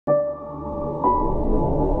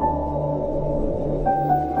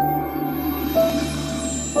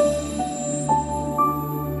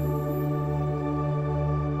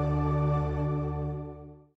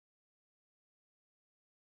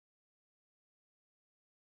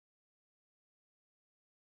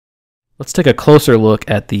Let's take a closer look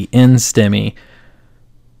at the NSTEMI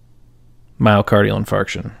myocardial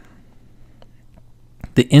infarction.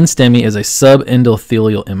 The NSTEMI is a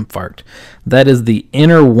subendothelial infarct. That is the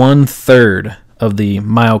inner 1/3 of the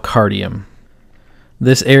myocardium.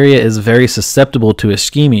 This area is very susceptible to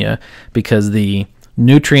ischemia because the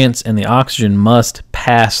nutrients and the oxygen must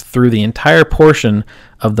pass through the entire portion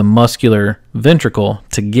of the muscular ventricle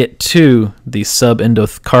to get to the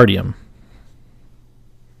subendocardium.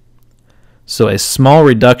 So a small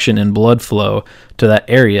reduction in blood flow to that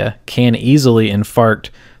area can easily infarct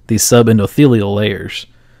the subendothelial layers.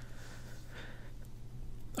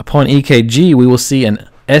 Upon EKG, we will see an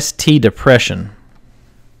ST depression.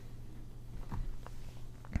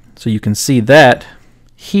 So you can see that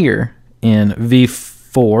here in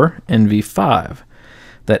V4 and V5.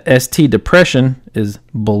 That ST depression is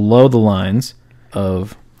below the lines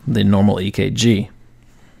of the normal EKG.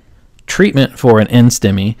 Treatment for an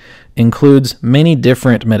NSTEMI includes many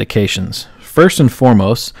different medications. First and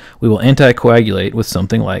foremost, we will anticoagulate with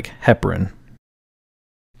something like heparin.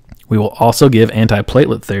 We will also give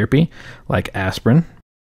antiplatelet therapy like aspirin.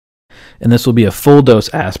 And this will be a full dose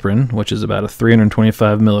aspirin, which is about a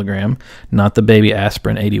 325 milligram, not the baby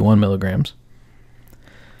aspirin, 81 milligrams.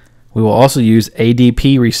 We will also use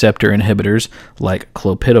ADP receptor inhibitors like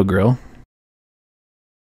clopidogrel,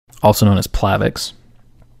 also known as Plavix.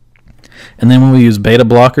 And then we will use beta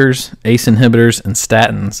blockers, ACE inhibitors, and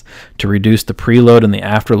statins to reduce the preload and the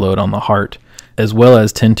afterload on the heart, as well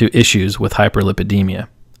as tend to issues with hyperlipidemia.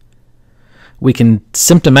 We can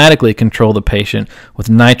symptomatically control the patient with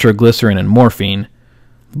nitroglycerin and morphine,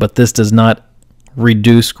 but this does not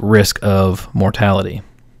reduce risk of mortality.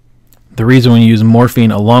 The reason we use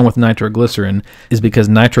morphine along with nitroglycerin is because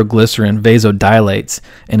nitroglycerin vasodilates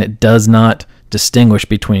and it does not distinguish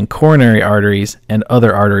between coronary arteries and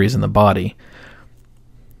other arteries in the body.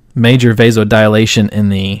 Major vasodilation in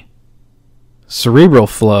the cerebral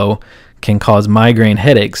flow can cause migraine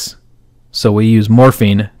headaches, so we use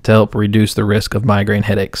morphine to help reduce the risk of migraine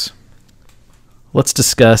headaches. Let's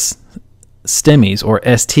discuss STEMIs or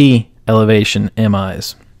ST elevation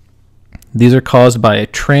MIs. These are caused by a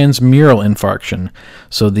transmural infarction,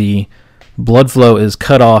 so the blood flow is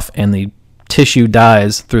cut off and the tissue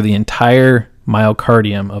dies through the entire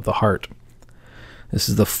myocardium of the heart. This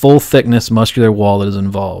is the full thickness muscular wall that is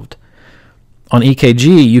involved. On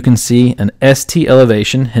EKG, you can see an ST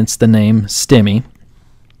elevation, hence the name STEMI,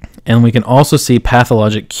 and we can also see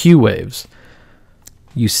pathologic Q waves.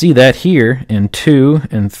 You see that here in 2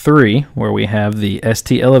 and 3, where we have the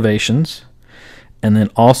ST elevations, and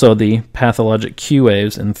then also the pathologic Q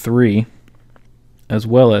waves in 3, as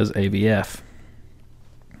well as AVF.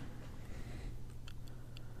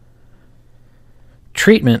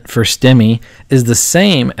 Treatment for STEMI is the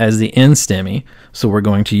same as the NSTEMI, so we're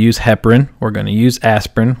going to use heparin, we're going to use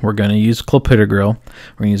aspirin, we're going to use clopidogrel,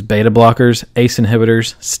 we're going to use beta blockers, ACE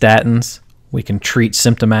inhibitors, statins. We can treat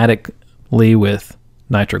symptomatically with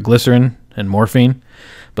nitroglycerin and morphine,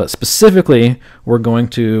 but specifically we're going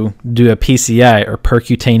to do a PCI or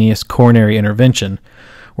percutaneous coronary intervention,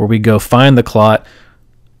 where we go find the clot,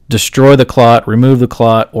 destroy the clot, remove the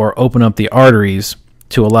clot, or open up the arteries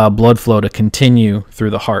to allow blood flow to continue through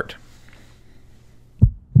the heart.